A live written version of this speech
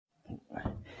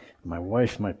My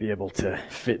wife might be able to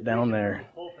fit down there.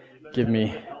 Give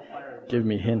me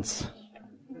hints.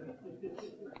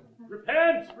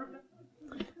 Repent!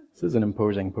 This is an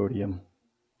imposing podium.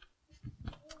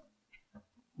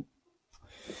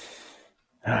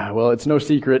 Well, it's no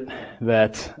secret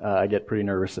that I get pretty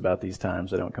nervous about these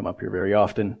times. I don't come up here very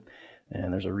often,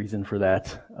 and there's a reason for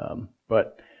that.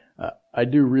 But I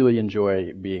do really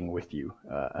enjoy being with you.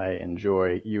 I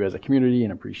enjoy you as a community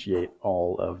and appreciate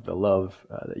all of the love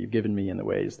that you've given me and the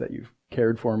ways that you've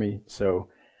cared for me. So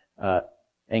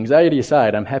anxiety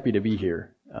aside, I'm happy to be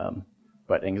here,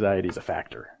 but anxiety is a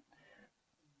factor.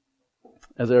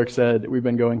 As Eric said, we've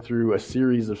been going through a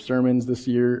series of sermons this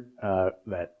year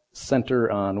that center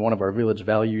on one of our village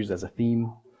values as a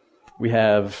theme. We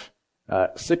have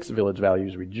 6 village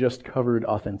values. We just covered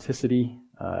authenticity.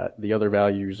 The other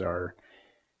values are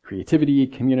creativity,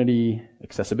 community,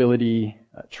 accessibility,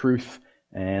 truth,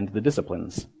 and the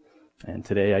disciplines. And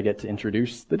today I get to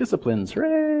introduce the disciplines.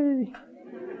 Hooray!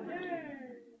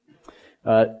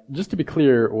 Just to be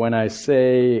clear, when I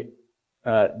say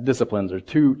disciplines, there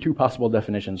are two possible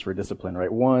definitions for discipline,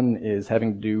 right? One is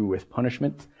having to do with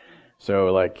punishment.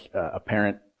 So like a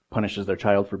parent punishes their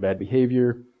child for bad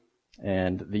behavior.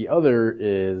 And the other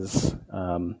is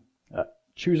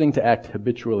choosing to act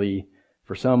habitually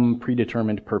for some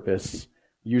predetermined purpose,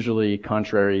 usually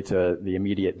contrary to the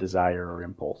immediate desire or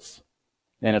impulse.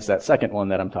 And it's that second one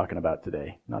that I'm talking about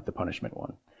today, not the punishment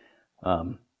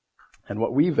one. And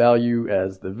what we value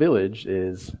as the village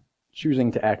is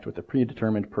choosing to act with the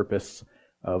predetermined purpose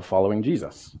of following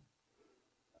Jesus.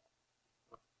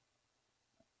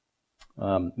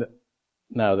 Now,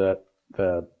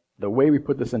 the way we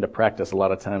put this into practice, a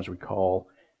lot of times we call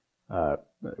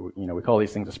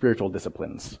these things the spiritual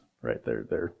disciplines, right?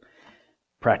 They're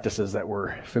practices that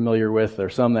we're familiar with.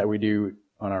 There's some that we do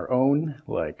on our own,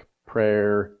 like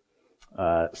prayer,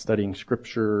 studying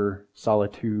scripture,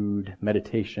 solitude,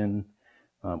 meditation.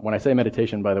 When I say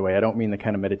meditation, by the way, I don't mean the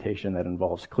kind of meditation that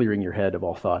involves clearing your head of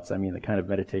all thoughts. I mean the kind of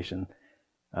meditation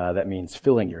that means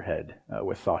filling your head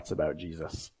with thoughts about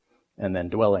Jesus and then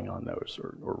dwelling on those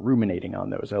or ruminating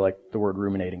on those. I like the word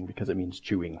ruminating because it means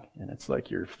chewing, and it's like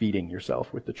you're feeding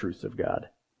yourself with the truths of God.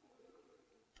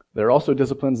 There are also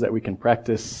disciplines that we can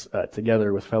practice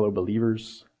together with fellow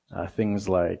believers, things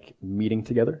like meeting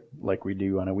together, like we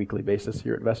do on a weekly basis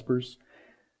here at Vespers.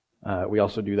 We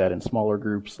also do that in smaller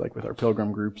groups, like with our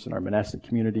pilgrim groups and our monastic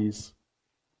communities.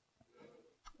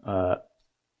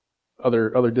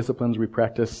 Other disciplines we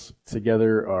practice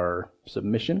together are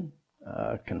submission,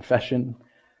 confession,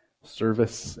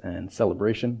 service, and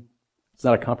celebration. It's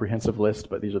not a comprehensive list,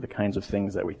 but these are the kinds of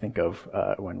things that we think of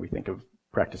when we think of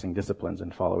practicing disciplines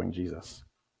and following Jesus.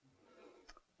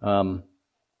 Now,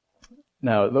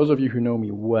 those of you who know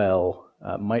me well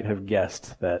might have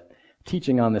guessed that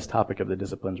teaching on this topic of the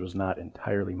disciplines was not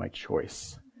entirely my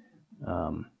choice.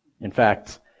 In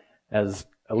fact, as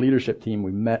a leadership team,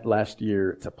 we met last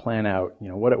year to plan out,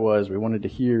 what it was we wanted to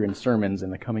hear in sermons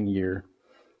in the coming year.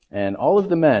 And all of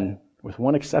the men, with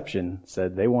one exception,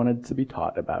 said they wanted to be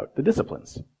taught about the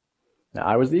disciplines. Now,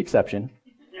 I was the exception.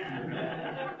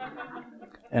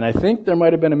 And I think there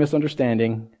might have been a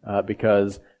misunderstanding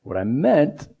because what I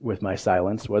meant with my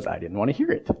silence was I didn't want to hear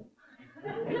it.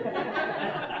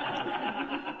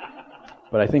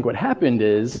 But I think what happened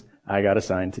is I got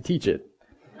assigned to teach it.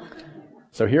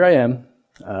 So here I am,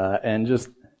 and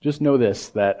just know this,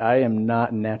 that I am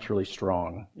not naturally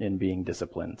strong in being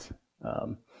disciplined.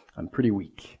 I'm pretty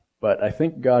weak. But I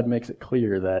think God makes it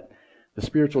clear that the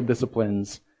spiritual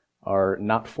disciplines are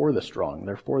not for the strong,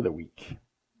 they're for the weak.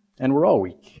 And we're all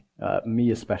weak,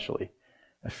 me especially.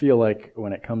 I feel like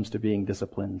when it comes to being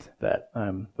disciplined that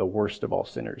I'm the worst of all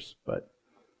sinners. But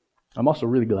I'm also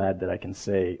really glad that I can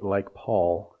say, like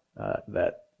Paul,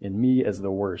 that in me as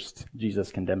the worst,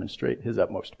 Jesus can demonstrate his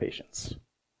utmost patience.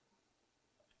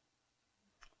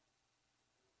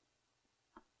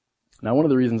 Now, one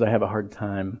of the reasons I have a hard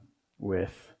time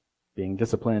with being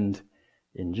disciplined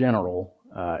in general,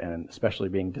 and especially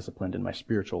being disciplined in my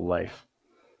spiritual life,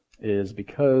 is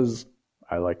because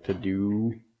I like to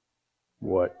do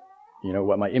what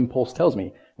my impulse tells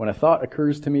me. When a thought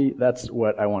occurs to me, that's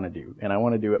what I want to do, and I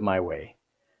want to do it my way.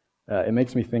 It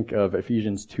makes me think of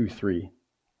Ephesians 2:3,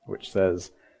 which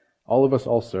says, "All of us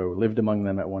also lived among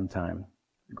them at one time,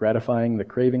 gratifying the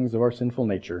cravings of our sinful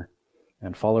nature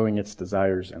and following its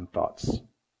desires and thoughts."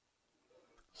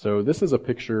 So this is a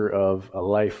picture of a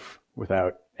life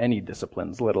without any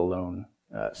disciplines, let alone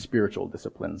spiritual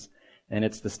disciplines. And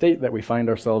it's the state that we find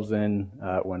ourselves in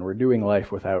when we're doing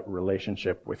life without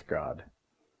relationship with God.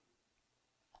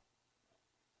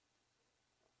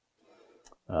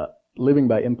 living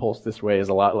by impulse this way is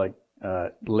a lot like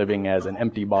living as an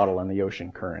empty bottle on the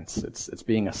ocean currents. It's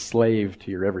being a slave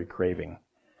to your every craving,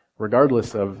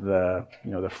 regardless of the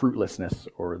fruitlessness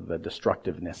or the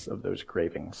destructiveness of those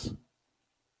cravings.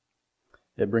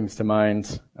 It brings to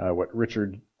mind what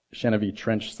Richard Chenevy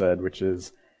Trench said, which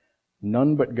is,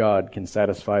 "None but God can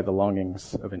satisfy the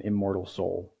longings of an immortal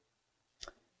soul,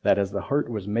 that as the heart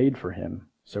was made for him,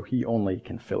 so he only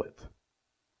can fill it."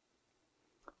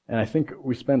 And I think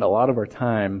we spend a lot of our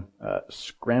time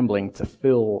scrambling to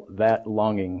fill that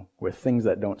longing with things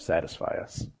that don't satisfy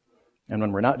us. And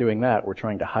when we're not doing that, we're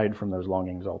trying to hide from those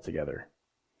longings altogether.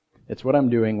 It's what I'm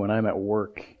doing when I'm at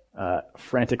work,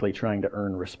 frantically trying to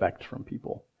earn respect from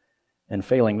people. And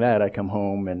failing that, I come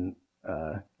home and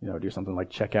do something like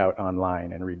check out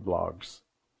online and read blogs.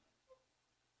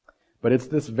 But it's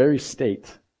this very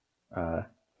state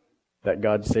that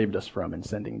God saved us from in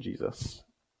sending Jesus.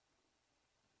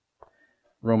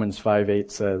 Romans 5:8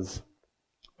 says,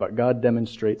 "But God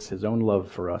demonstrates his own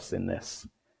love for us in this: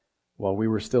 while we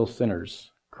were still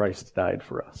sinners, Christ died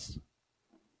for us."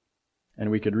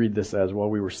 And we could read this as, "While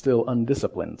we were still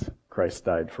undisciplined, Christ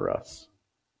died for us."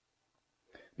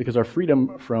 Because our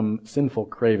freedom from sinful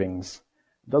cravings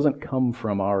doesn't come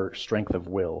from our strength of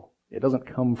will. It doesn't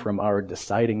come from our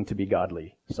deciding to be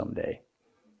godly someday.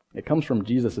 It comes from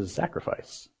Jesus'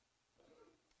 sacrifice.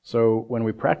 So when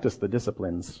we practice the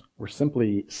disciplines, we're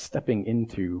simply stepping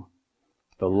into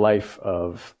the life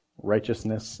of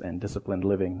righteousness and disciplined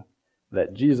living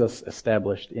that Jesus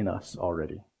established in us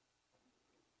already.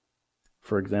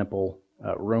 For example,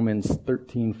 Romans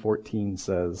 13:14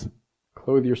 says,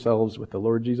 "Clothe yourselves with the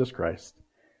Lord Jesus Christ,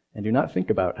 and do not think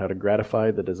about how to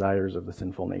gratify the desires of the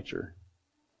sinful nature."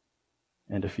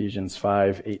 And Ephesians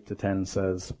 5:8-10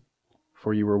 says,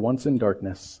 "For you were once in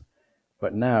darkness,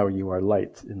 but now you are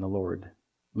light in the Lord.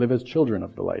 Live as children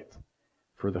of the light,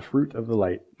 for the fruit of the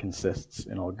light consists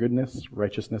in all goodness,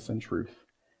 righteousness, and truth,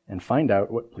 and find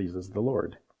out what pleases the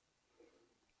Lord."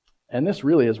 And this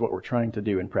really is what we're trying to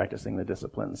do in practicing the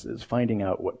disciplines, is finding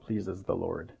out what pleases the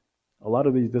Lord. A lot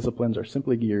of these disciplines are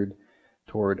simply geared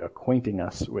toward acquainting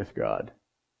us with God.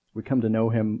 We come to know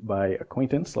him by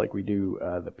acquaintance, like we do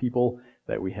the people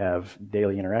that we have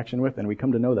daily interaction with, and we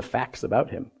come to know the facts about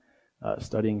him.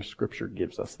 Studying Scripture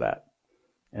gives us that.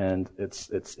 And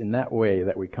it's in that way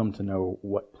that we come to know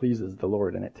what pleases the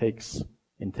Lord, and it takes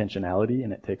intentionality,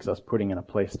 and it takes us putting in a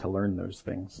place to learn those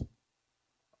things.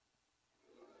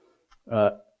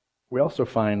 We also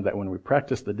find that when we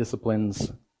practice the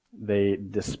disciplines, they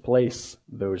displace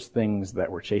those things that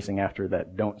we're chasing after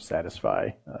that don't satisfy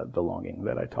the longing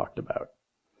that I talked about.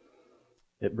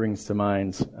 It brings to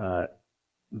mind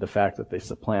the fact that they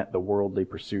supplant the worldly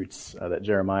pursuits that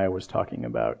Jeremiah was talking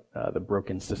about, the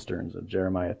broken cisterns of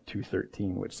Jeremiah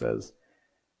 2:13, which says,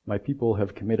 "My people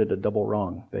have committed a double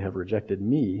wrong. They have rejected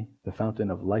me, the fountain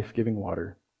of life-giving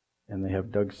water, and they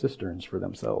have dug cisterns for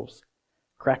themselves,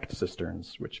 cracked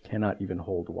cisterns which cannot even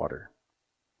hold water."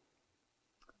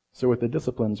 So with the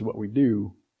disciplines, what we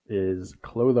do is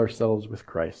clothe ourselves with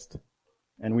Christ,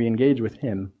 and we engage with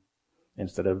him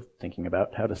instead of thinking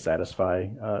about how to satisfy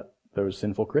those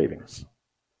sinful cravings.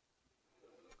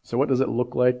 So what does it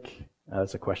look like?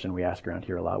 That's a question we ask around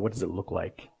here a lot. What does it look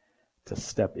like to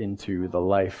step into the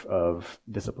life of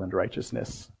disciplined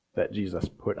righteousness that Jesus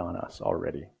put on us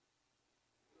already?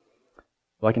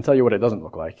 Well, I can tell you what it doesn't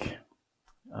look like.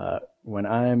 When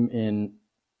I'm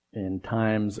in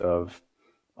times of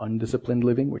undisciplined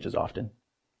living, which is often,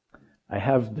 I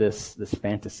have this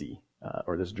fantasy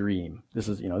or this dream. This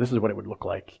is what it would look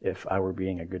like if I were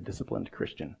being a good disciplined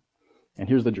Christian. And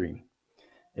here's the dream.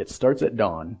 It starts at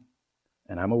dawn,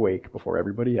 and I'm awake before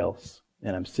everybody else,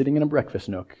 and I'm sitting in a breakfast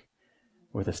nook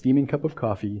with a steaming cup of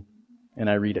coffee, and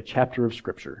I read a chapter of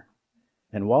Scripture.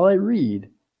 And while I read,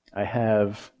 I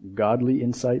have godly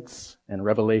insights and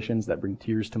revelations that bring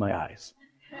tears to my eyes.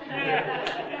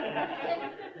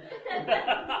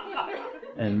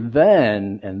 And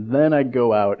then I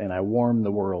go out and I warm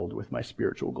the world with my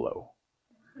spiritual glow.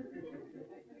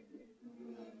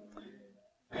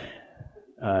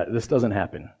 This doesn't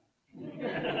happen.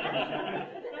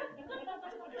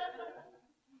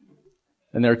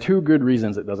 And there are two good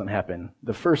reasons it doesn't happen.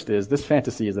 The first is this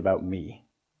fantasy is about me.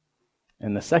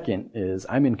 And the second is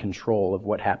I'm in control of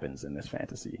what happens in this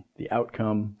fantasy. The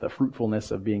outcome, the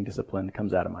fruitfulness of being disciplined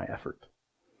comes out of my effort.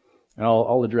 And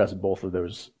I'll address both of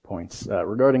those points.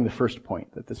 Regarding the first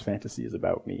point, that this fantasy is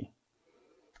about me.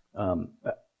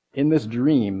 In this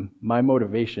dream, my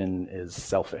motivation is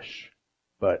selfish.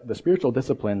 But the spiritual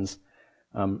disciplines,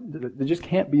 they just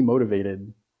can't be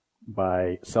motivated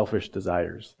by selfish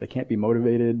desires. They can't be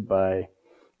motivated by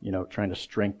trying to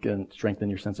strengthen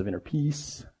your sense of inner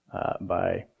peace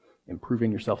by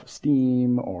improving your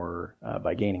self-esteem, or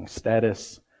by gaining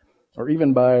status, or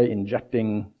even by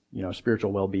injecting,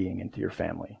 spiritual well-being into your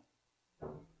family.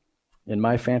 In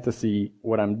my fantasy,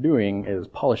 what I'm doing is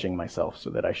polishing myself so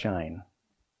that I shine.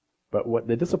 But what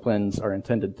the disciplines are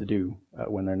intended to do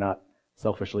when they're not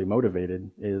selfishly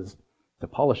motivated is to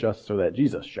polish us so that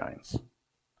Jesus shines.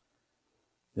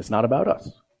 It's not about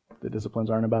us. The disciplines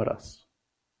aren't about us.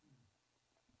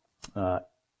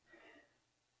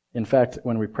 In fact,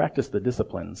 when we practice the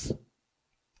disciplines,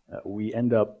 we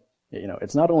end up,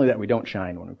 it's not only that we don't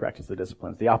shine when we practice the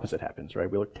disciplines, the opposite happens,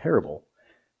 right? We look terrible.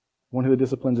 One of the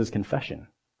disciplines is confession.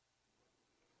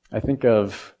 I think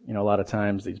of, a lot of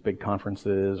times these big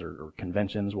conferences or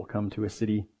conventions will come to a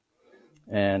city,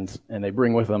 and they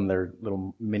bring with them their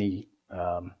little mini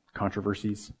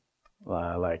controversies,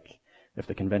 like if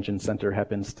the convention center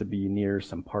happens to be near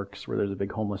some parks where there's a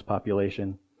big homeless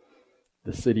population,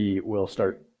 the city will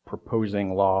start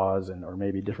proposing laws or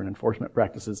maybe different enforcement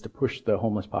practices to push the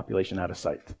homeless population out of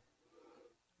sight,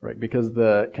 right? Because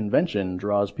the convention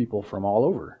draws people from all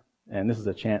over. And this is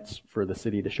a chance for the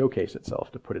city to showcase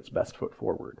itself, to put its best foot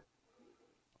forward.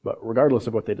 But regardless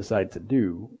of what they decide to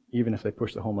do, even if they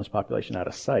push the homeless population out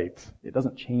of sight, it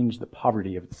doesn't change the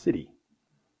poverty of the city.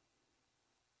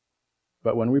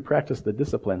 But when we practice the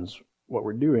disciplines, what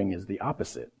we're doing is the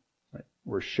opposite. Right?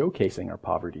 We're showcasing our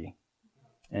poverty,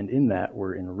 and in that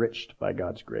we're enriched by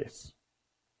God's grace.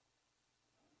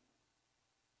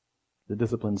 The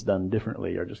disciplines done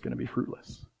differently are just going to be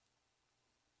fruitless.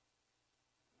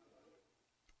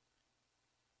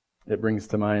 It brings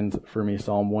to mind for me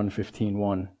Psalm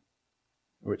 115:1,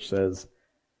 which says,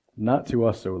 "Not to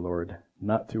us, O Lord,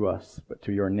 not to us, but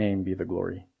to your name be the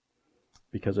glory,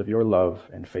 because of your love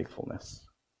and faithfulness."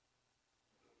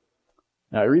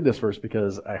 Now I read this verse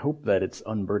because I hope that it's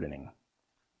unburdening.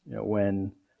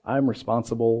 When I'm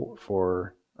responsible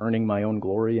for earning my own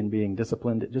glory and being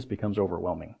disciplined, it just becomes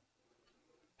overwhelming.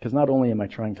 Because not only am I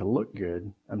trying to look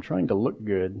good, I'm trying to look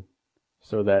good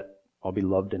so that I'll be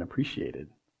loved and appreciated.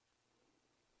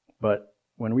 But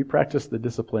when we practice the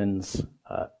disciplines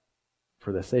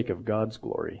for the sake of God's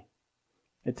glory,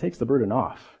 it takes the burden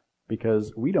off,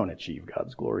 because we don't achieve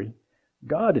God's glory.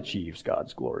 God achieves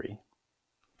God's glory.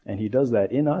 And he does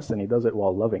that in us, and he does it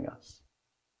while loving us.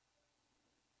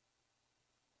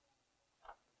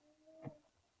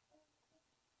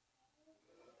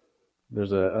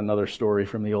 There's another story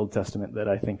from the Old Testament that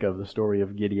I think of, the story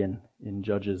of Gideon in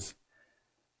Judges,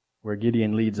 where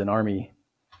Gideon leads an army,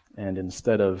 and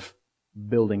instead of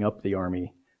building up the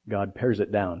army, God pares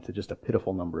it down to just a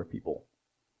pitiful number of people.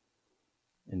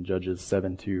 In Judges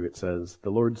 7:2, it says, "The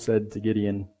Lord said to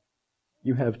Gideon,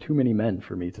 'You have too many men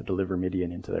for me to deliver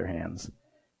Midian into their hands,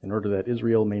 in order that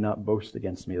Israel may not boast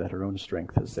against me that her own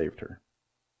strength has saved her.'"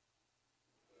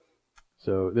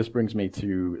 So this brings me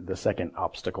to the second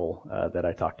obstacle that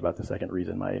I talked about, the second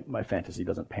reason my fantasy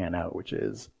doesn't pan out, which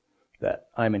is that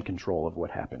I'm in control of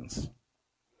what happens.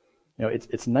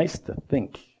 It's nice to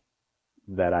think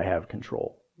that I have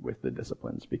control with the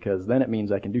disciplines, because then it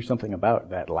means I can do something about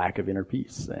that lack of inner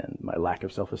peace and my lack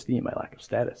of self-esteem, my lack of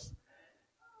status.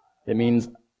 It means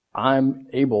I'm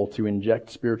able to inject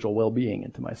spiritual well-being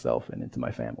into myself and into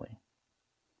my family.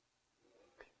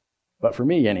 But for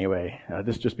me, anyway,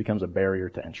 this just becomes a barrier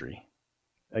to entry.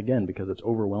 Again, because it's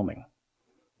overwhelming.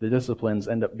 The disciplines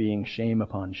end up being shame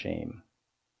upon shame,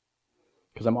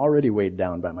 because I'm already weighed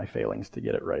down by my failings to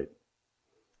get it right.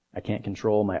 I can't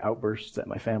control my outbursts at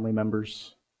my family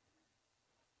members.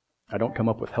 I don't come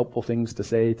up with helpful things to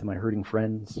say to my hurting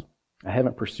friends. I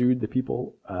haven't pursued the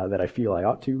people that I feel I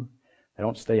ought to. I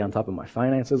don't stay on top of my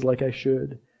finances like I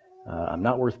should. I'm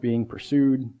not worth being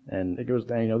pursued. And it goes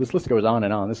down, this list goes on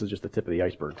and on. This is just the tip of the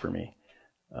iceberg for me.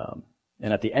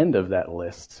 And at the end of that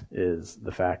list is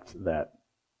the fact that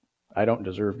I don't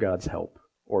deserve God's help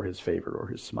or his favor or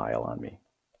his smile on me.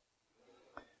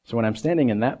 So when I'm standing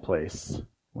in that place,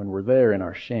 when we're there in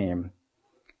our shame,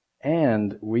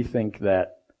 and we think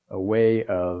that a way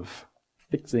of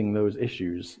fixing those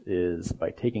issues is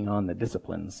by taking on the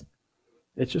disciplines,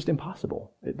 it's just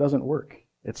impossible. It doesn't work.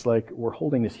 It's like we're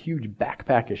holding this huge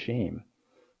backpack of shame,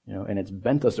 and it's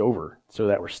bent us over so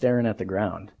that we're staring at the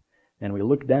ground. And we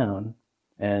look down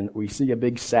and we see a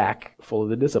big sack full of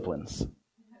the disciplines.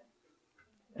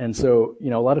 And so, a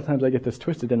lot of times I get this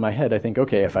twisted in my head. I think,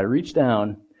 okay, if I reach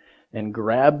down and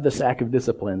grab the sack of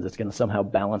disciplines, it's going to somehow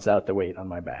balance out the weight on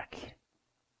my back.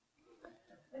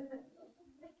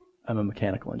 I'm a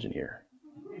mechanical engineer.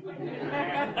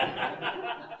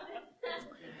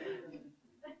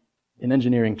 In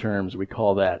engineering terms, we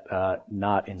call that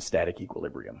not in static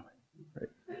equilibrium. Right?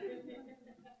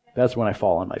 That's when I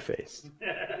fall on my face.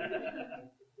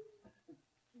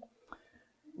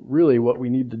 Really, what we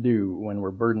need to do when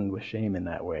we're burdened with shame in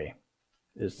that way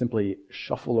is simply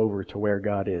shuffle over to where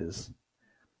God is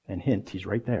and hint He's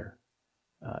right there,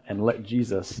 and let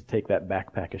Jesus take that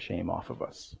backpack of shame off of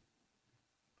us.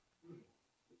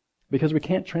 Because we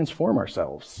can't transform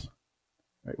ourselves.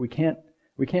 Right? We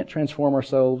can't transform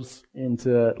ourselves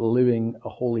into living a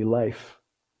holy life.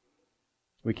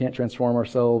 We can't transform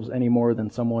ourselves any more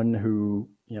than someone who,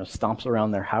 stomps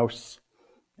around their house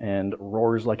and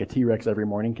roars like a T-Rex every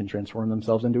morning can transform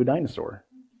themselves into a dinosaur.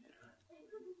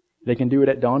 They can do it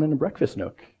at dawn in a breakfast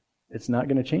nook. It's not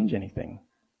going to change anything.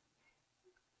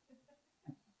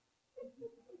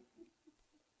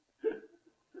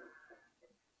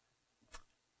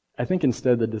 I think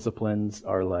instead the disciplines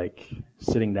are like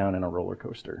sitting down in a roller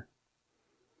coaster.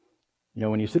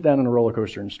 When you sit down in a roller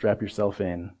coaster and strap yourself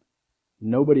in,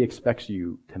 nobody expects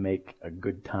you to make a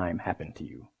good time happen to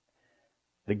you.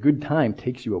 The good time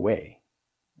takes you away.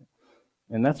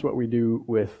 And that's what we do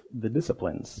with the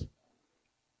disciplines.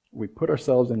 We put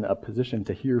ourselves in a position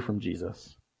to hear from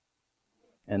Jesus.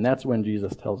 And that's when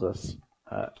Jesus tells us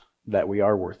that we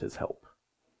are worth His help,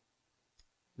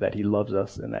 that He loves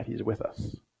us and that He's with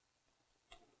us.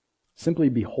 Simply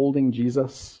beholding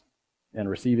Jesus and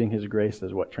receiving His grace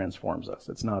is what transforms us.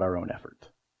 It's not our own effort.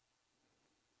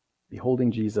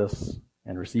 Beholding Jesus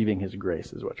and receiving His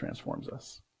grace is what transforms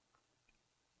us.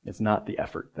 It's not the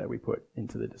effort that we put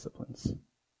into the disciplines.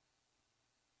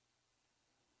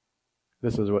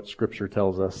 This is what Scripture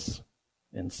tells us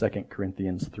in 2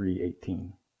 Corinthians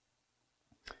 3:18.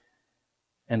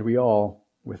 And we all,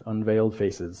 with unveiled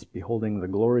faces, beholding the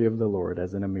glory of the Lord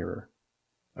as in a mirror,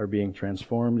 are being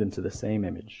transformed into the same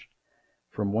image,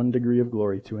 from one degree of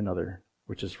glory to another,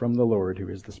 which is from the Lord who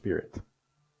is the Spirit.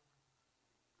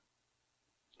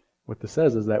 What this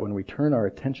says is that when we turn our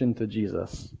attention to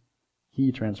Jesus,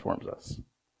 He transforms us.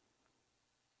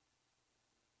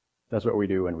 That's what we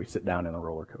do when we sit down in a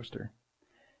roller coaster.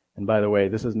 And by the way,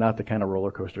 this is not the kind of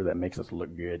roller coaster that makes us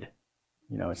look good.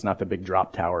 It's not the big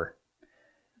drop tower.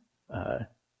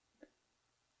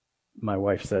 My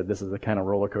wife said this is the kind of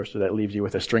roller coaster that leaves you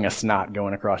with a string of snot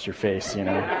going across your face,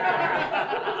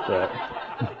 But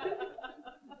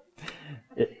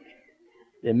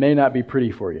it may not be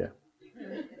pretty for you.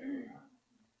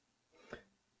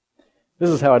 This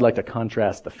is how I'd like to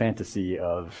contrast the fantasy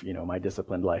of, my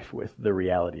disciplined life with the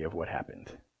reality of what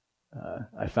happened.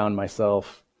 I found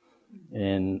myself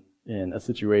in a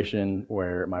situation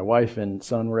where my wife and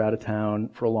son were out of town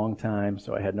for a long time,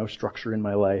 so I had no structure in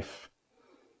my life,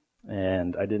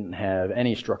 and I didn't have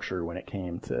any structure when it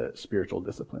came to spiritual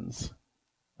disciplines.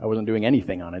 I wasn't doing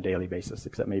anything on a daily basis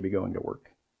except maybe going to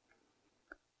work.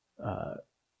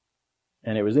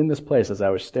 And it was in this place, as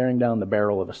I was staring down the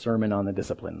barrel of a sermon on the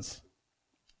disciplines,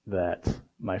 that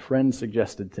my friend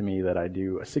suggested to me that I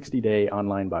do a 60-day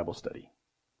online Bible study.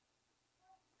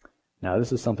 Now,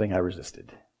 this is something I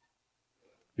resisted.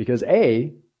 Because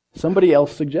A, somebody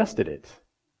else suggested it.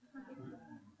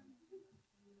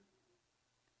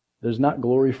 There's not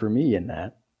glory for me in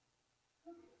that.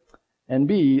 And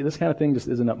B, this kind of thing just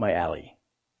isn't up my alley.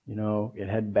 It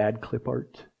had bad clip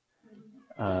art.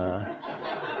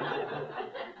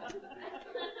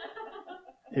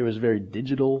 It was very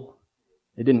digital.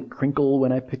 It didn't crinkle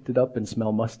when I picked it up and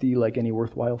smell musty like any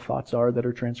worthwhile thoughts are that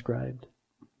are transcribed.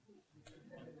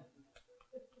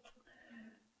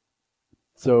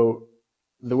 So,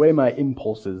 the way my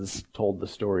impulses told the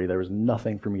story, there was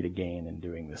nothing for me to gain in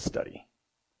doing this study.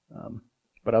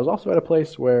 But I was also at a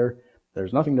place where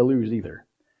there's nothing to lose either.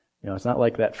 It's not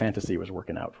like that fantasy was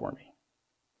working out for me.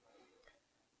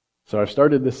 So I've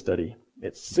started this study.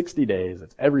 It's 60 days.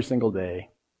 It's every single day.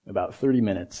 About 30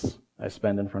 minutes I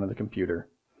spend in front of the computer.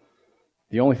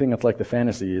 The only thing that's like the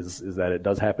fantasy is that it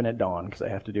does happen at dawn because I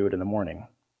have to do it in the morning.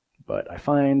 But I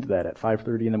find that at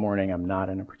 5:30 in the morning, I'm not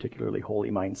in a particularly holy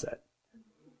mindset.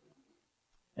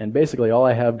 And basically all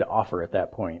I have to offer at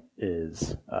that point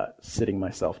is sitting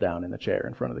myself down in the chair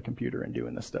in front of the computer and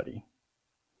doing the study.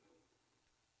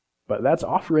 But that's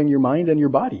offering your mind and your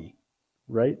body,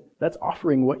 right? That's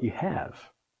offering what you have.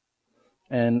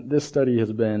 And this study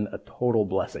has been a total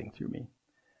blessing to me.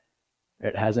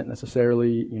 It hasn't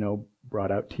necessarily,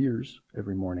 brought out tears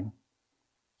every morning.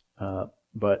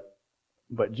 But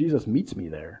Jesus meets me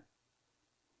there.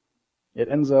 It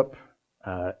ends up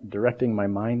directing my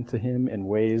mind to Him in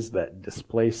ways that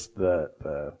displace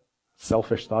the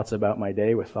selfish thoughts about my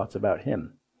day with thoughts about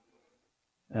Him.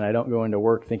 And I don't go into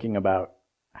work thinking about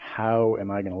how am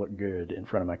I going to look good in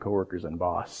front of my coworkers and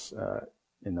boss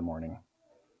in the morning.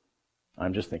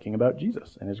 I'm just thinking about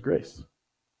Jesus and His grace.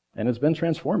 And it's been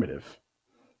transformative.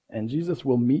 And Jesus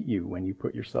will meet you when you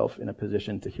put yourself in a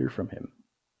position to hear from him.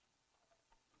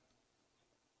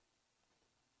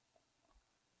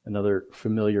 Another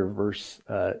familiar verse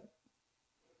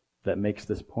that makes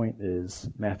this point is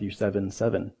Matthew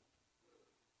 7:7,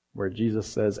 where Jesus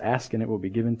says, "Ask and it will be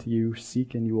given to you,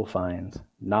 seek and you will find,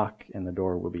 knock and the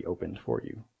door will be opened for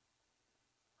you."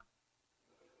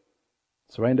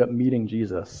 So I end up meeting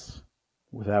Jesus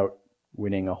without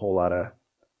winning a whole lot of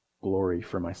glory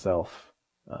for myself.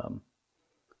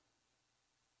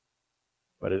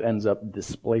 But it ends up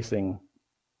displacing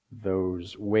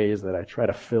those ways that I try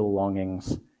to fill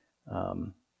longings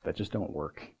that just don't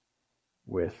work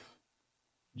with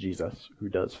Jesus, who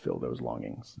does fill those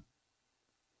longings.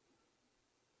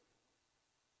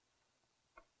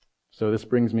 So this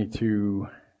brings me to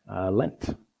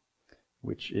Lent,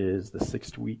 which is the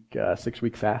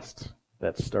 6-week fast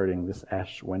that's starting this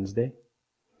Ash Wednesday.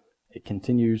 It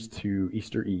continues to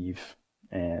Easter Eve,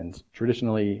 and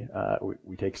traditionally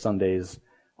we take Sundays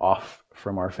off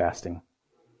from our fasting,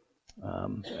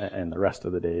 and the rest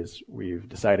of the days we've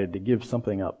decided to give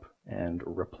something up and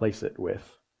replace it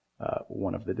with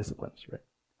one of the disciplines, right?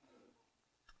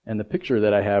 And the picture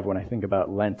that I have when I think about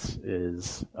Lent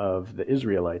is of the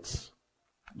Israelites.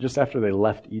 Just after they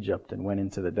left Egypt and went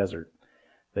into the desert,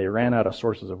 they ran out of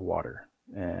sources of water.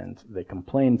 And they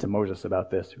complained to Moses about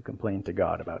this, who complained to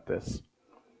God about this.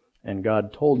 And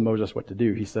God told Moses what to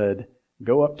do. He said,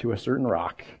 "Go up to a certain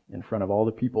rock in front of all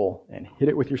the people and hit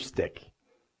it with your stick.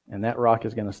 And that rock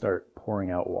is going to start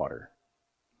pouring out water."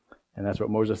 And that's what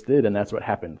Moses did, and that's what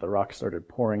happened. The rock started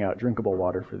pouring out drinkable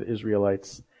water for the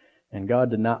Israelites. And God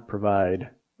did not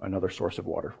provide another source of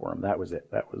water for them. That was it.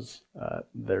 That was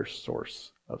their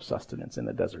source of sustenance in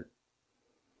the desert.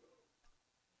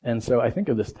 And so I think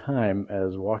of this time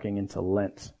as walking into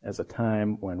Lent as a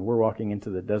time when we're walking into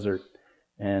the desert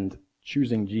and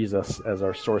choosing Jesus as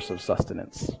our source of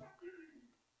sustenance.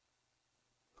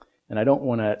 And I don't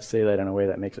want to say that in a way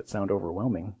that makes it sound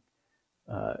overwhelming.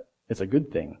 It's a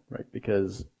good thing, right?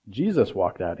 Because Jesus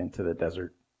walked out into the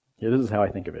desert. Yeah, this is how I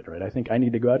think of it, right? I think I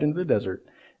need to go out into the desert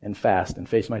and fast and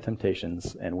face my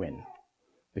temptations and win.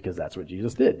 Because that's what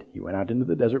Jesus did. He went out into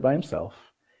the desert by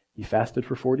himself. He fasted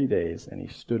for 40 days, and he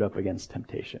stood up against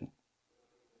temptation.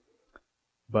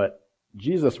 But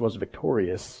Jesus was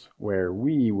victorious where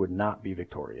we would not be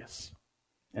victorious.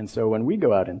 And so when we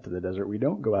go out into the desert, we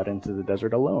don't go out into the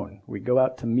desert alone. We go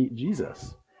out to meet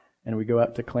Jesus, and we go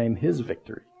out to claim his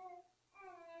victory.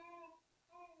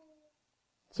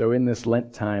 So in this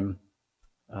Lent time,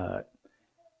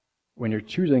 when you're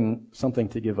choosing something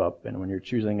to give up, and when you're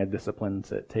choosing a discipline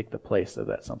to take the place of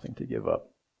that something to give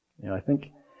up, I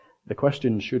think the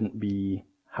question shouldn't be,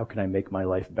 how can I make my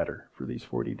life better for these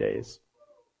 40 days?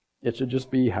 It should just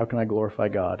be, how can I glorify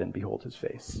God and behold his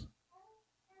face?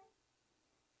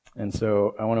 And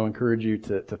so I want to encourage you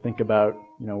to think about,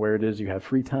 where it is you have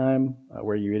free time,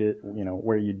 where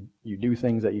you do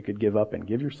things that you could give up and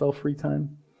give yourself free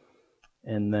time,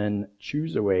 and then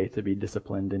choose a way to be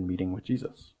disciplined in meeting with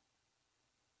Jesus.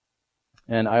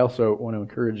 And I also want to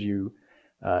encourage you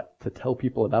to tell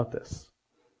people about this.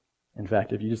 In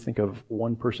fact, if you just think of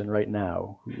one person right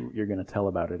now who you're going to tell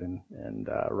about it and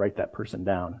write that person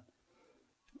down,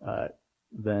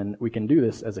 then we can do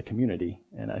this as a community,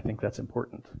 and I think that's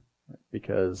important.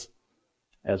 Because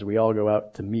as we all go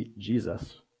out to meet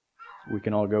Jesus, we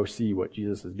can all go see what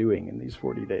Jesus is doing in these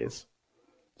 40 days.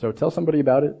 So tell somebody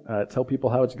about it, tell people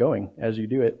how it's going as you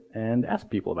do it, and ask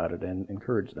people about it and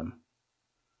encourage them.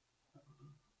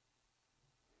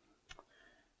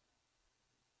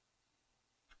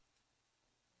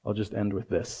 I'll just end with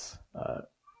this.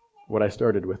 What I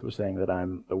started with was saying that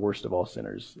I'm the worst of all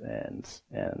sinners, and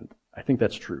I think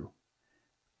that's true.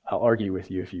 I'll argue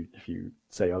with you if you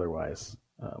say otherwise.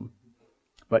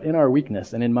 But in our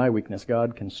weakness, and in my weakness,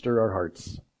 God can stir our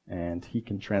hearts, and he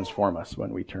can transform us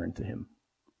when we turn to him.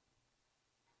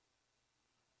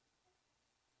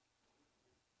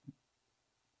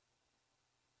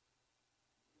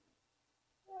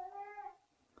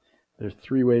 There's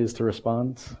 3 ways to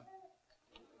respond.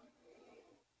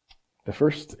 The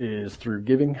first is through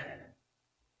giving.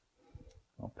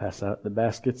 I'll pass out the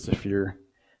baskets. If you're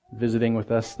visiting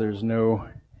with us, there's no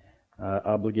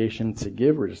obligation to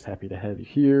give. We're just happy to have you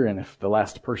here. And if the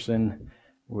last person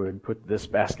would put this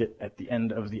basket at the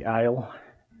end of the aisle,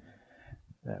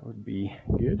 that would be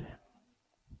good.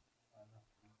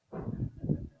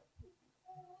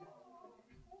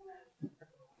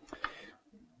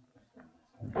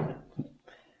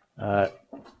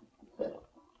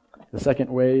 The second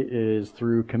way is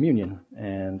through communion,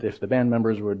 and if the band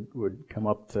members would come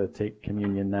up to take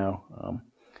communion now,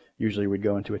 usually we'd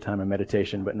go into a time of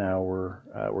meditation, but now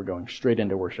we're going straight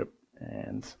into worship.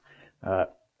 And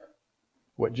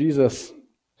what Jesus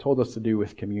told us to do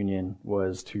with communion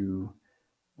was to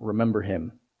remember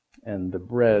him. And the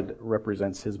bread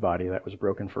represents his body that was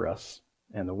broken for us,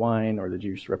 and the wine or the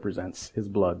juice represents his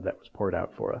blood that was poured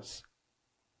out for us.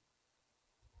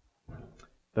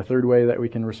 The third way that we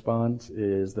can respond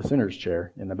is the sinner's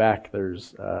chair. In the back,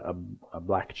 there's a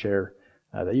black chair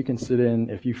that you can sit in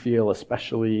if you feel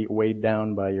especially weighed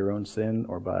down by your own sin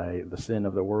or by the sin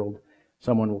of the world.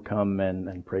 Someone will come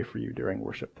and pray for you during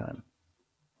worship time.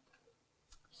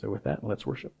 So with that, let's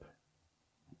worship.